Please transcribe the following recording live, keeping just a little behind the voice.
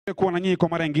Kuwa na nyinyi kwa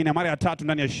mara nyingine, mara ya 3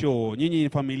 ndani ya show. Nyinyi ni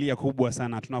familia kubwa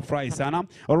sana. Tunafurahi sana.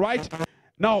 All right.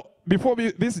 Now,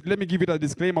 before this, let me give it a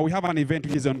disclaimer. We have an event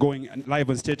which is ongoing live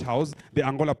on State House. The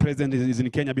Angola president is in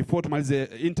Kenya. Before tumalize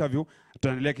interview,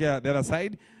 tutaendelea the other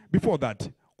side. Before that,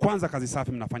 kwanza kazi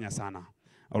safi mnafanya sana.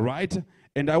 All right?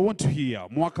 And I want to hear,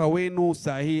 mwaka wenu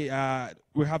sahi,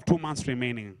 we have 2 months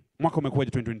remaining. Mwaka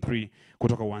umekuwaje 2023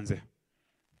 kutoka uanze?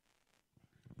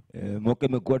 Mwaka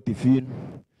umekuwa tifin.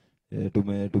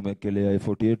 Tumekelea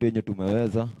effort yetu yenye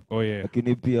tumeweza. Oh yeah.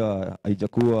 Lakini pia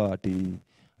haijakuwa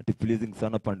ati pleasing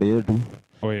sana pande yetu.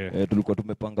 Oh yeah. Tulikuwa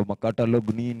tumepanga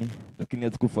makatalog nini, lakini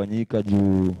hazikufanyika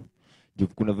juu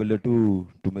kuna vile tu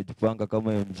tumejipanga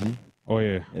kama MG. Oh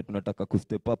yeah. Tunataka ku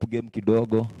step up game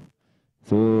kidogo.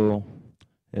 So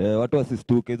watu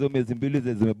wasistuke, hizo miezi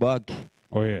 2 zimebaki.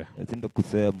 Oh yeah. Sindo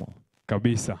kusema.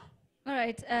 Kabisa.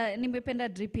 Alright, nimependa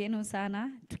drip yenu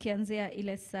sana. Tukianzia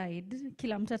ile side,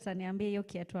 kila mtu ataniambia hiyo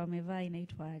kiatu amevaa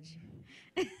inaitwaje.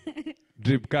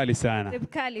 Drip kali sana. Drip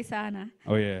kali sana.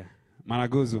 Oh yeah.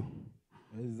 Managuzu.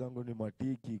 Hizi zangu ni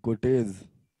matiki, kotezi.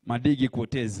 Madigi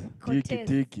kotezi.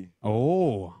 Tiki.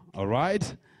 Oh, all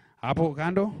right. Hapo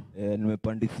kando?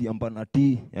 Nimepandisia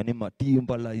mbanati, yani mati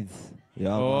mbalize.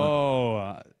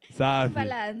 Oh, safi.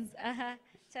 Balance. Aha.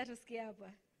 Chatu sikia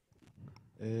hapa.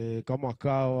 Kama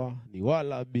kawa ni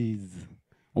wallabies.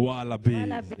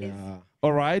 Wallabies. Yeah.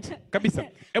 All right. Kabisa.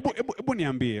 Ebu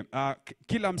niambie,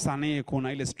 kila msanii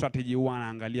kuna ile strategy huwa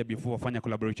anaangalia before wafanya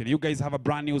collaboration. You guys have a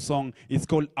brand new song. It's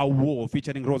called A War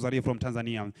featuring Rosalie from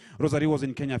Tanzania. Rosalie was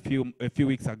in Kenya a few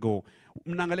weeks ago.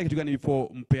 Mnaangalia kitu gani before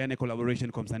mpeane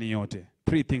collaboration kwa msanii yote?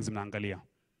 3 things mnaangalia.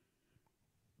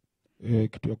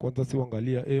 Kitu ya kwanza si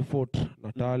uangalia effort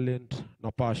na talent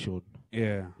na passion.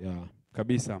 Yeah. Yeah.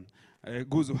 Kabisa.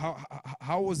 Guzu,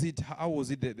 how was it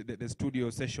the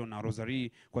studio session na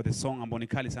Rosalie kwa the song ambao ni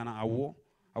kali sana A War?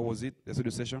 How was it the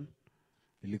studio session?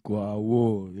 Ilikuwa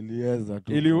iliweza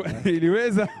tu.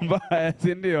 Iliweza mbaya,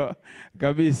 si ndio?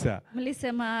 Kabisa.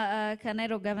 Mlisema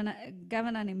Kanairo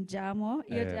governor ni mjamo.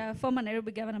 Former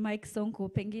Nairobi governor Mike Sonko,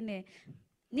 pengine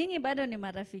nyinyi bado ni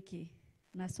marafiki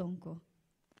na Sonko?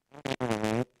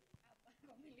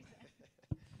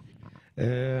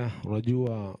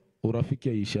 Unajua urafiki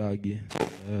haishagi.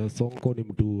 Sonko ni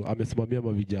mtu amesimamia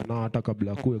mavijana hata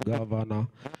kabla kuwe governor,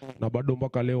 na bado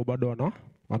mpaka leo bado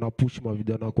ana push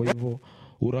mavijana, kwa hivyo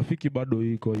urafiki bado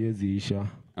iko, yezi isha.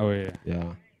 Oh yeah.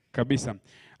 Yeah. Kabisa.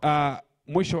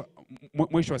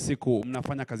 Mwisho wa siku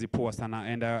mnafanya kazi poa sana,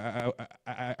 and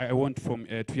I want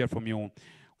to hear from you.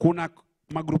 Kuna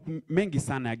magrupu mengi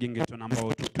sana ya Gengetone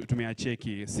ambao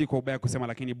tumeyacheki. Si kwa ubaya kusema,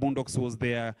 lakini Boondocks was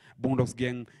there, Boondocks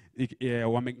gang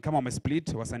kama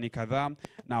wamesplit wasanii kadhaa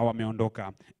na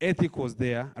wameondoka. Ethic was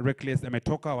there, Reckless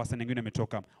ametoka, wasanii wengine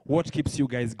wametoka. What keeps you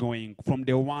guys going from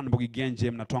the one? Mbogi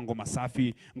Genje mnatoa ngoma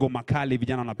safi, ngoma kali,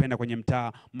 vijana wanapenda kwenye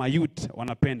mtaa, mayouth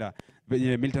wanapenda.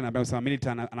 Militant ambaye usema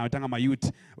Militant anawatanga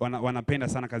mayouth wanapenda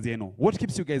sana kazi yenu. What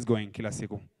keeps you guys going kila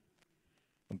siku?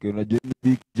 Okay, unajua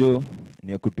music jo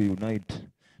ni ya kutu unite.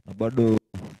 Na bado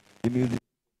ni music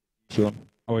mission.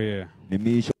 Oh yeah. Ni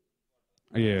mission.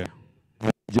 Yeah.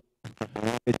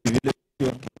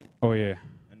 Oh yeah.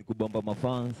 Ni kubamba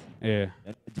mafans. Yeah.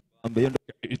 Ambaye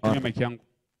itumia mic yangu.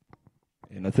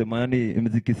 Nasema yani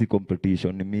muziki si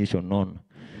competition, ni mission non.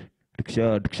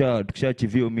 Tukisha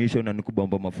achieve mission na ni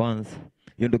kubamba mafans.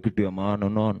 Hiyo ndio kitu ya maana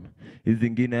non. Hizi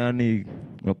zingine yani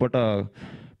unapata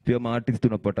pia artist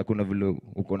tunapata kuna vile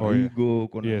uko na ego,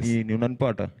 uko na nini,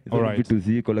 unanipata? Hizo vitu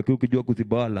ziko, lakini ukijua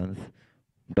kuzibalance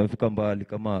mtafika mbali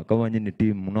kama nyinyi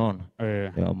team, unaona?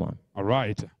 Yeah man. All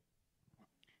right.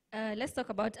 Let's talk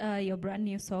about your brand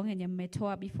new song yenye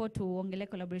mmetoa before tuongele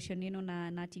collaboration yenu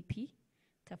na TP.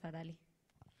 Tafadhali.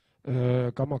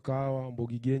 Kama kawa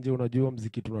Mbogi Genje, unajua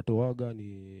muziki tunatoaga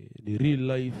ni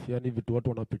real life, yani vitu watu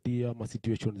wanapitia, ma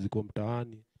situations ziko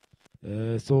mtaani.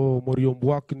 So Morio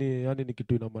Mbwakni yani ni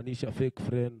kitu inamaanisha fake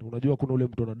friend. Unajua kuna ule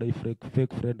mtu anadai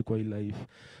fake friend kwa hii life.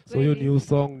 So hiyo new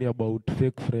song ni about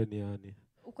fake friend yani.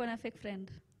 Uko na fake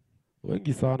friend?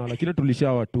 Wengi sana, lakini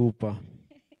tulishawatupa.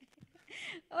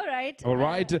 All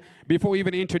right. Before we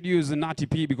even introduce Natty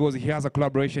P, because he has a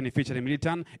collaboration featuring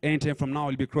Militant, anytime from now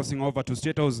he'll be crossing over to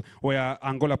State House, where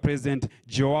Angola President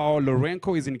Joao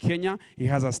Lourenco is in Kenya. He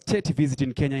has a state visit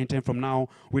in Kenya. Anytime from now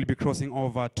we'll be crossing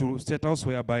over to State House,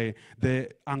 whereby the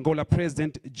Angola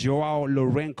President Joao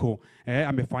Lourenco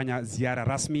amefanya ziara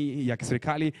rasmi ya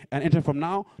kiserikali, and anytime from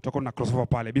now tutakuwa na crossover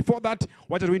pale. Before that,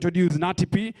 wacha to introduce Natty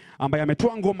P ambaye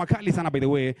ametoa ngoma kali sana, by the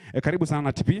way. Karibu sana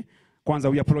Natty P.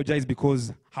 Kwanza, we apologize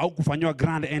because haukufanywa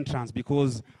grand entrance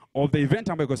because of the event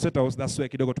ambayo iko State House. That's why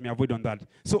kidogo tumeavoid on that.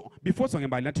 So before songe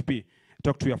mbali, Natty P,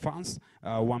 talk to your fans,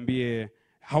 waambie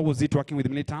how was it working with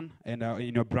Militan and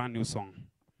in your brand new song?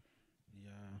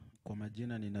 Yeah, kwa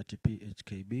majina ni Natipi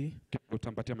HKB.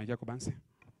 Utampatia mic yako Bansi.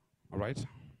 All right.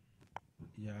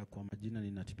 Yeah, kwa majina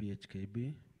ni Natipi HKB.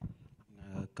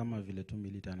 Na kama vile tu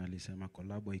Militan alisema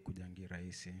collab haikujangi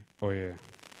rahisi. Oh yeah.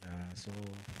 So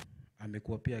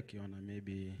amekuwa pia akiona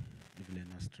maybe vile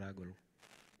na struggle.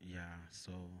 Yeah,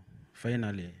 so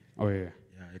finally. Oh yeah.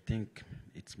 Yeah, I think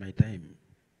it's my time.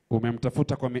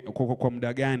 Umemtafuta kwa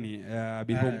muda gani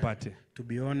before mpate? To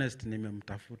be honest,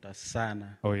 nimemtafuta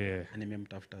sana. Oh yeah.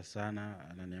 Nimemtafuta sana,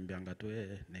 ananiambianga tu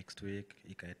next week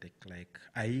ika take like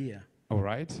a year. All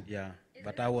right. Yeah,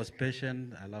 but I was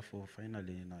patient, alafu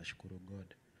finally nashukuru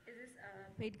God. Is this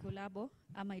a paid collabo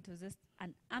ama it was just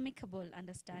an amicable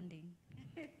understanding?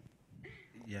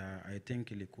 Yeah, I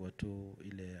think ilikuwa tu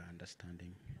ile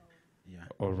understanding. Yeah.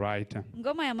 All right.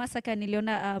 Ngoma ya Masaka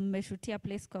niliona mmeshutia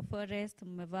place kwa forest,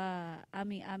 mmevaa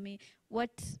army.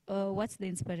 What's the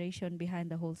inspiration behind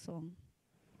the whole song?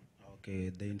 Okay,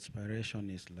 the inspiration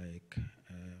is like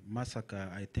massacre.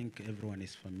 I think everyone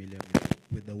is familiar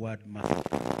with the word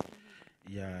massacre.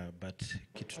 Yeah, but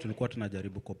kitu tulikuwa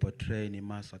tunajaribu portray ni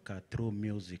massacre through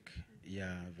music.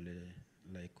 Yeah,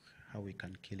 like how we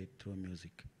can kill it through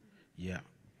music. Yeah.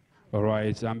 All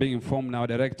right, I'm being informed now,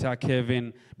 Director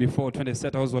Kevin, before 20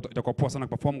 settles, watakopoa sana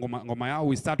perform ngoma yao.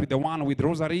 We start with the one with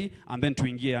Rosary, and then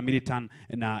tuingie Militan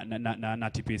na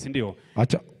TP, sindio?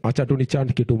 Acha tu ni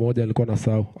chant kitu moja nilikuwa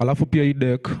nasahau. Alafu pia hii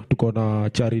deck tuko na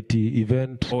charity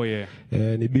event. Oh yeah.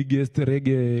 Ni biggest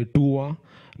reggae tour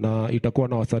na itakuwa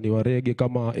na wasanii wa reggae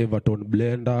kama Everton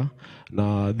Blender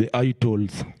na The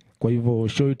Idols. Kwa hivyo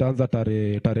show itaanza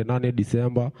tarehe 8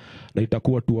 Disemba na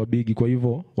itakuwa tour big. Kwa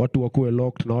hivyo watu wakuwe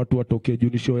locked na watu watoke juu,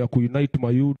 ni show ya kuunite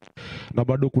my youth na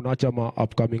bado kunaacha ma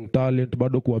upcoming talent,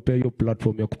 bado kuwapea hiyo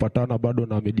platform ya kupatana, bado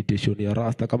na meditation ya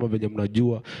Rasta. Kama venye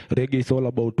mnajua reggae is all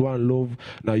about one love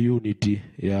na unity.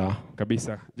 Yeah.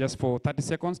 Kabisa. Just for 30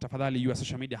 seconds, tafadhali your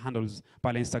social media handles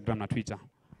pale Instagram na Twitter.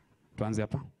 Tuanze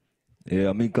hapa.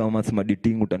 Mimi kama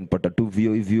Smaditing utanipata tu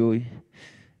VOI.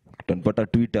 Utanipata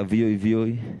Twitter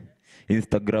VOI.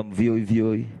 Instagram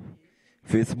VOI.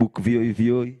 Facebook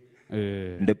VOI.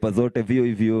 Ndepa zote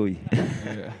VOI.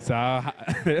 Sawa.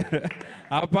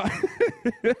 Hapa.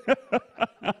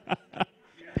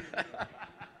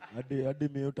 Hadi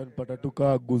mimi utanipata tu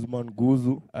kama Guzman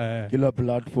Guzu kila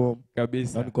platform.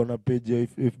 Kabisa. Na niko na page ya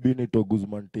FB ni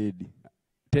Guzman Teddy.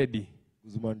 Teddy.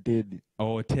 Guzman Teddy.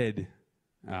 Oh, Ted.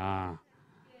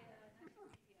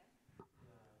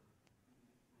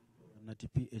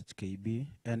 Natipi HKB,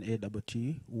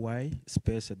 NATTY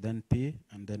space then P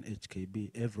and then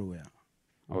HKB everywhere.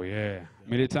 Oh yeah.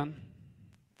 Militan?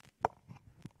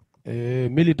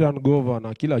 Militan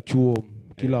governor kila chuo,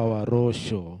 kila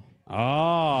warosho.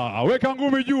 Weka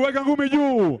ngumi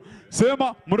juu.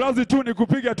 Sema mrazi tu ni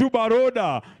kupiga tu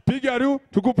baroda. Piga tu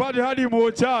tukupate hadi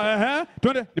mocha.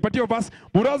 Twende nipatie basi.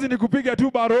 Mrazi ni kupiga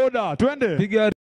tu baroda. Twende. Piga